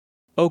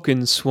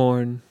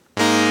Oakensworn.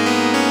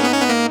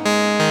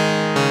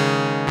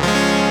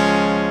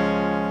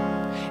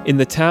 In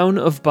the town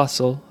of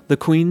Bustle, the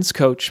Queen's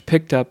coach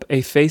picked up a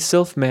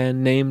face-sylph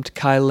man named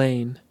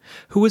Kylane,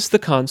 who was the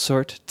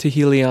consort to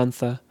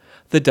Heliantha,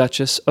 the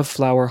Duchess of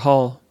Flower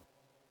Hall.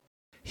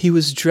 He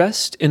was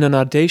dressed in an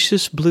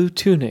audacious blue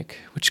tunic,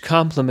 which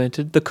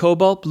complemented the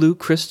cobalt-blue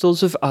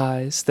crystals of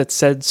eyes that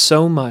said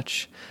so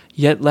much,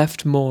 yet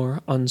left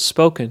more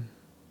unspoken.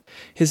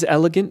 His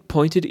elegant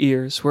pointed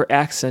ears were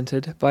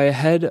accented by a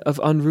head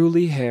of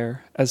unruly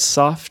hair as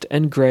soft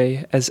and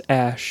grey as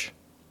ash.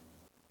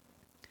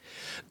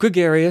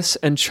 Gregarious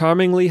and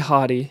charmingly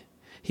haughty,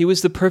 he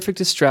was the perfect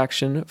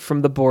distraction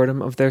from the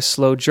boredom of their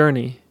slow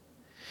journey.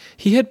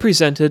 He had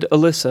presented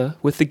Elissa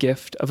with the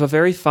gift of a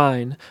very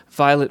fine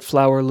violet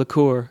flower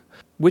liqueur,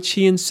 which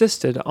he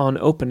insisted on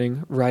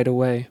opening right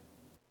away.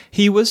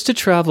 He was to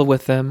travel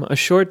with them a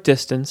short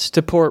distance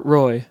to Port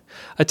Roy,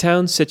 a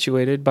town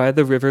situated by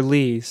the River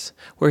Lees,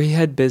 where he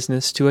had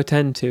business to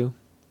attend to.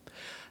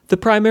 The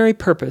primary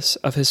purpose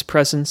of his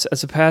presence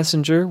as a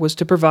passenger was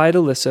to provide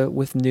Elissa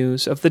with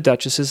news of the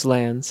Duchess's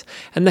lands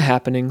and the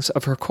happenings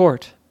of her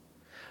court.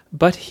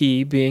 But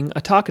he, being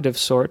a talkative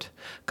sort,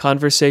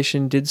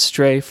 conversation did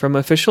stray from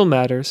official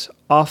matters,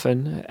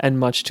 often and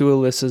much to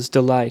Elissa's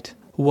delight.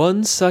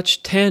 One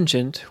such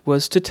tangent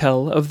was to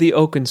tell of the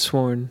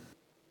Oakensworn.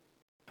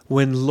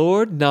 When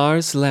Lord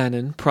Nars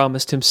Lannon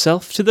promised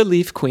himself to the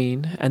Leaf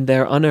Queen, and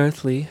their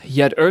unearthly,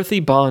 yet earthy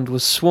bond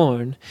was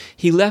sworn,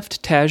 he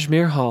left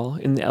Tashmere Hall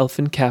in the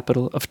elfin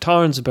capital of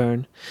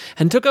Tarnsburn,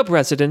 and took up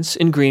residence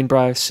in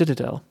Greenbrier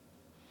Citadel.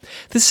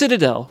 The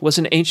citadel was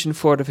an ancient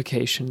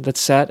fortification that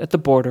sat at the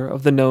border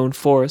of the known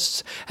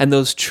forests and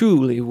those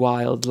truly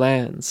wild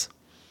lands.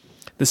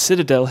 The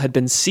citadel had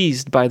been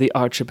seized by the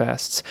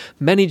Archabasts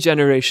many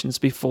generations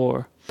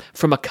before,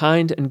 from a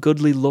kind and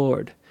goodly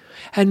lord,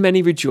 and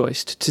many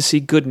rejoiced to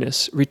see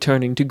goodness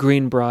returning to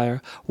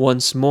Greenbrier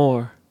once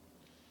more.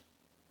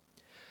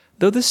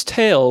 Though this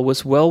tale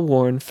was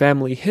well-worn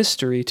family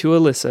history to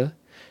Elissa,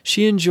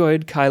 she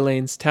enjoyed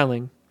Kylane's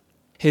telling.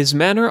 His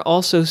manner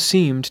also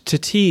seemed to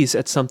tease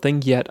at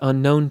something yet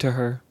unknown to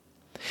her.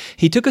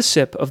 He took a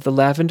sip of the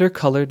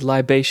lavender-colored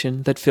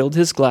libation that filled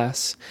his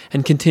glass,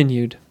 and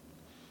continued.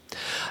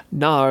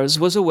 Nars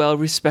was a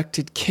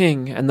well-respected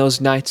king, and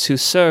those knights who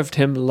served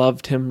him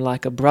loved him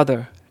like a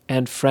brother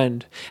and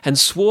friend, and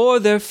swore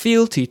their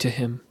fealty to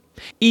him,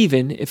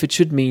 even if it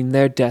should mean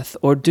their death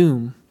or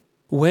doom.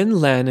 When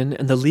Lannon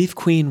and the Leaf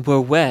Queen were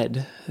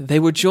wed, they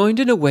were joined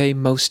in a way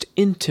most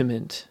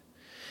intimate.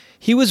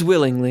 He was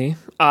willingly,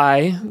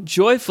 aye,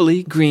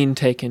 joyfully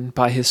green-taken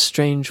by his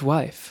strange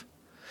wife.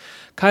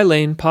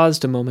 Kylane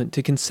paused a moment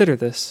to consider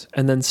this,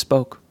 and then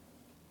spoke.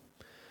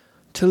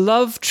 To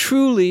love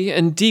truly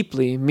and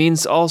deeply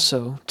means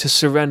also to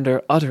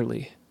surrender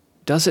utterly,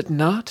 does it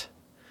not?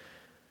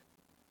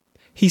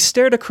 He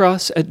stared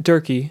across at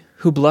Durkee,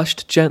 who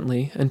blushed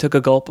gently and took a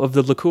gulp of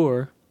the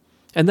liqueur,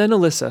 and then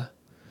Elissa,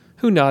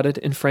 who nodded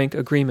in frank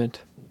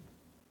agreement.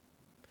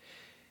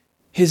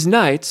 His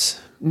knights,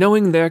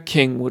 knowing their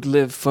king would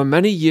live for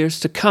many years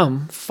to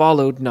come,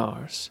 followed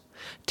Nars,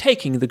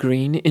 taking the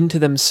green into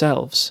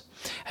themselves,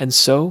 and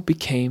so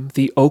became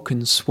the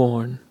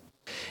Oakensworn.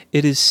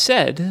 It is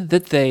said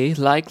that they,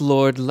 like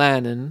Lord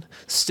Lannon,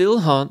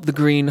 still haunt the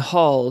green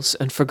halls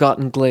and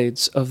forgotten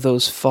glades of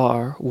those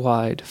far,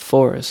 wide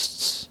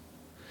forests.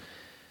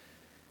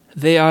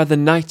 They are the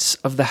knights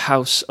of the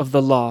House of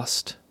the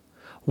Lost,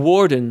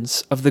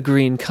 wardens of the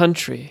green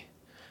country,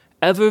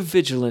 ever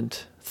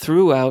vigilant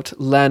throughout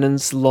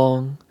Lannon's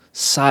long,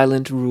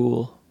 silent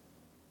rule.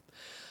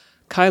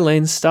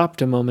 Kylane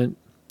stopped a moment,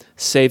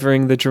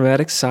 savoring the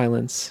dramatic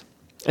silence,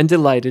 and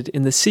delighted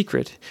in the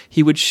secret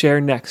he would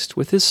share next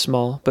with his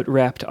small but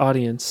rapt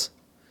audience.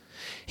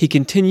 He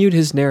continued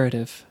his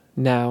narrative,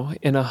 now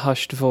in a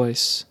hushed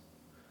voice.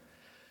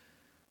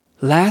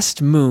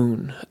 Last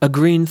moon, a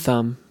green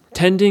thumb,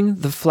 tending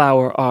the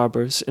flower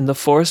arbours in the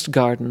forest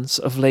gardens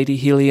of Lady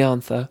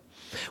Heliantha,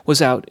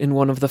 was out in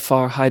one of the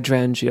far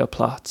hydrangea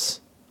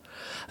plots.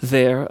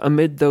 There,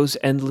 amid those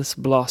endless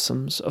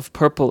blossoms of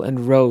purple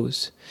and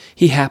rose,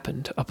 he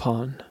happened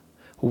upon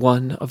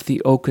one of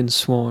the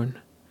Oakensworn,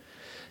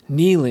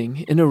 kneeling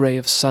in a ray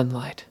of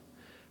sunlight,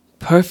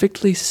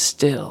 perfectly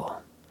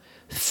still,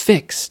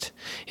 fixed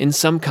in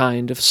some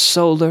kind of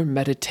solar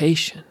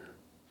meditation.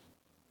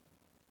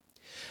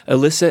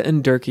 Elissa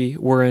and Durkee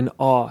were in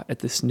awe at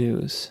this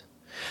news.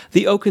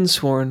 The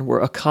Oakensworn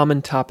were a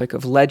common topic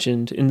of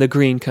legend in the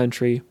Green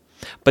Country,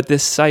 but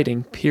this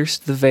sighting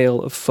pierced the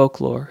veil of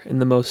folklore in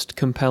the most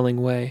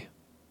compelling way.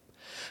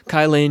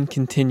 Kylane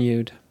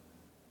continued.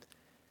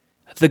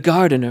 The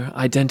gardener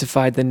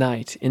identified the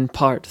knight in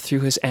part through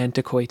his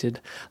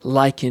antiquated,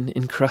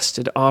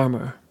 lichen-encrusted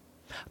armor,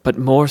 but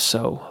more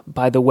so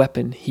by the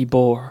weapon he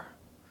bore.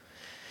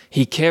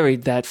 He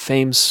carried that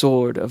famed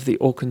sword of the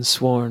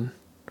Oakensworn,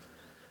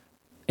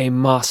 a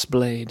moss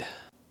blade.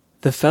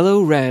 The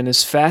fellow ran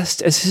as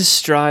fast as his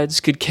strides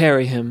could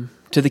carry him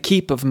to the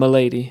keep of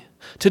Milady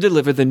to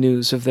deliver the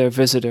news of their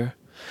visitor,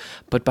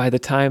 but by the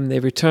time they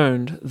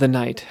returned the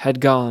knight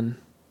had gone,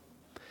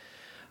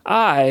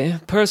 I,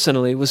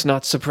 personally, was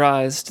not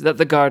surprised that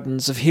the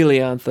gardens of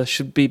Heliantha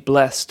should be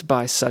blessed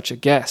by such a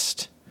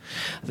guest.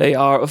 They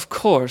are, of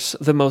course,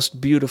 the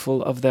most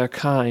beautiful of their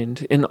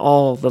kind in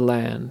all the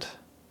land.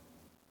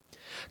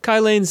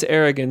 Kylane's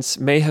arrogance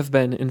may have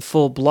been in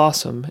full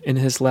blossom in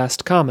his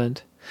last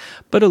comment,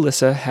 but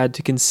Elissa had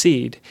to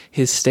concede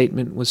his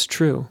statement was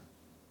true.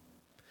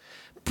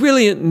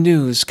 "Brilliant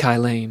news,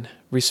 Kylane,"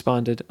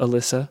 responded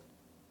Elissa.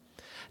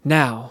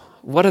 "Now,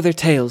 what other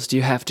tales do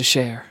you have to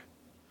share?"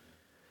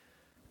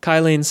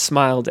 Kylane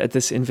smiled at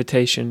this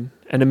invitation,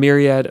 and a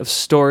myriad of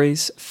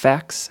stories,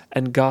 facts,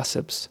 and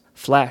gossips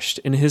flashed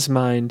in his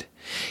mind,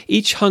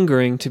 each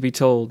hungering to be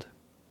told.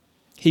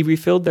 He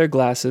refilled their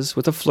glasses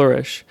with a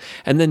flourish,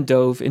 and then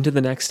dove into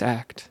the next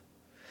act.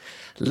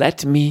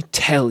 "Let me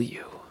tell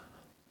you."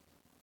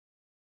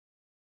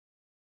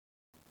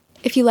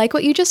 If you like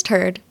what you just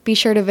heard, be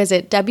sure to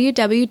visit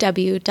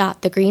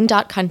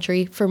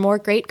www.thegreen.country for more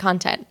great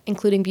content,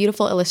 including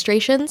beautiful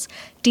illustrations,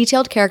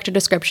 detailed character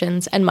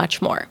descriptions, and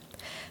much more.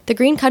 The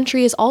Green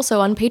Country is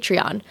also on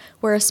Patreon,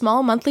 where a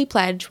small monthly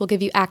pledge will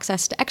give you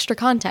access to extra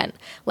content,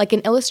 like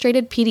an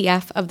illustrated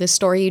PDF of the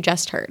story you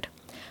just heard.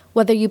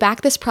 Whether you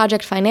back this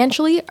project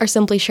financially or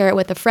simply share it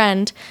with a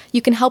friend,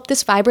 you can help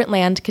this vibrant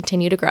land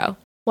continue to grow.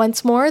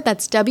 Once more,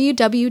 that's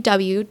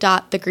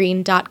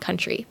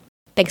www.thegreen.country.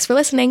 Thanks for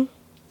listening.